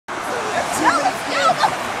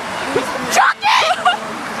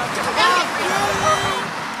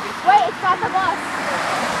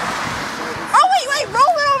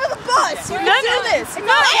us. You can do this.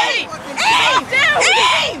 No, aim! Aim!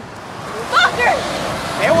 Aim! Fucker!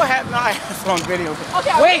 They will have my ass on video.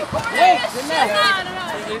 Okay, wait. No.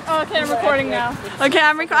 Oh, okay, I'm recording now. Okay,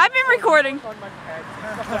 I've been recording. No,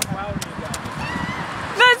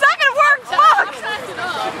 it's not gonna work. Fuck!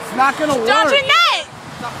 It's not gonna work. Dodge your net.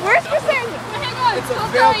 Where's Cassandra? Hang on,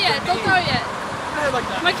 don't throw it yet. Don't throw it yet.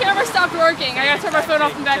 My camera stopped working. I gotta turn my phone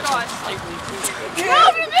off and back on.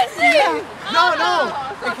 No, you're missing. No.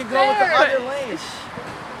 It can go with the other lane.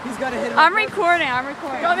 He's gotta hit him. I'm recording.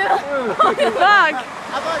 Fuck.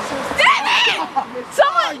 Damn it!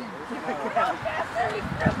 Someone.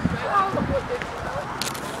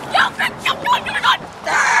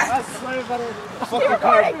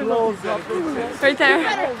 Right there.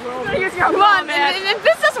 Come on, man. If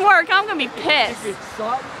this doesn't work, I'm gonna be pissed. Wait,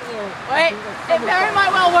 it very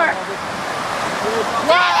might well work.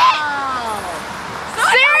 Wow!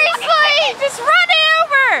 Seriously! Just run it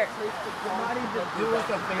over!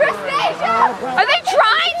 Christasia! Are they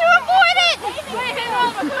trying to avoid it? Wait, hang on,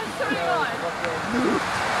 my phone's turning on.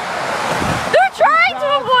 They're trying to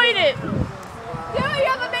avoid it! Yeah, you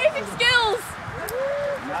have amazing skills!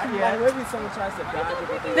 Yeah, maybe someone tries to dodge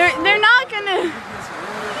it. They're not gonna...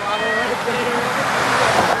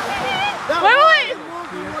 Wait!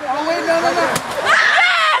 Oh wait, no.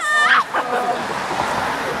 Yes!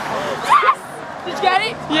 Did you get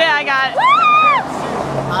it? Yeah, I got it.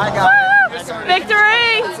 I got it.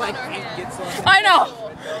 Victory! I know!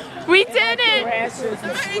 We did it!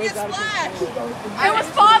 I was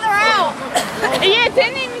farther out. Yeah, it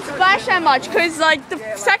didn't even splash that much because like the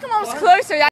second one was closer.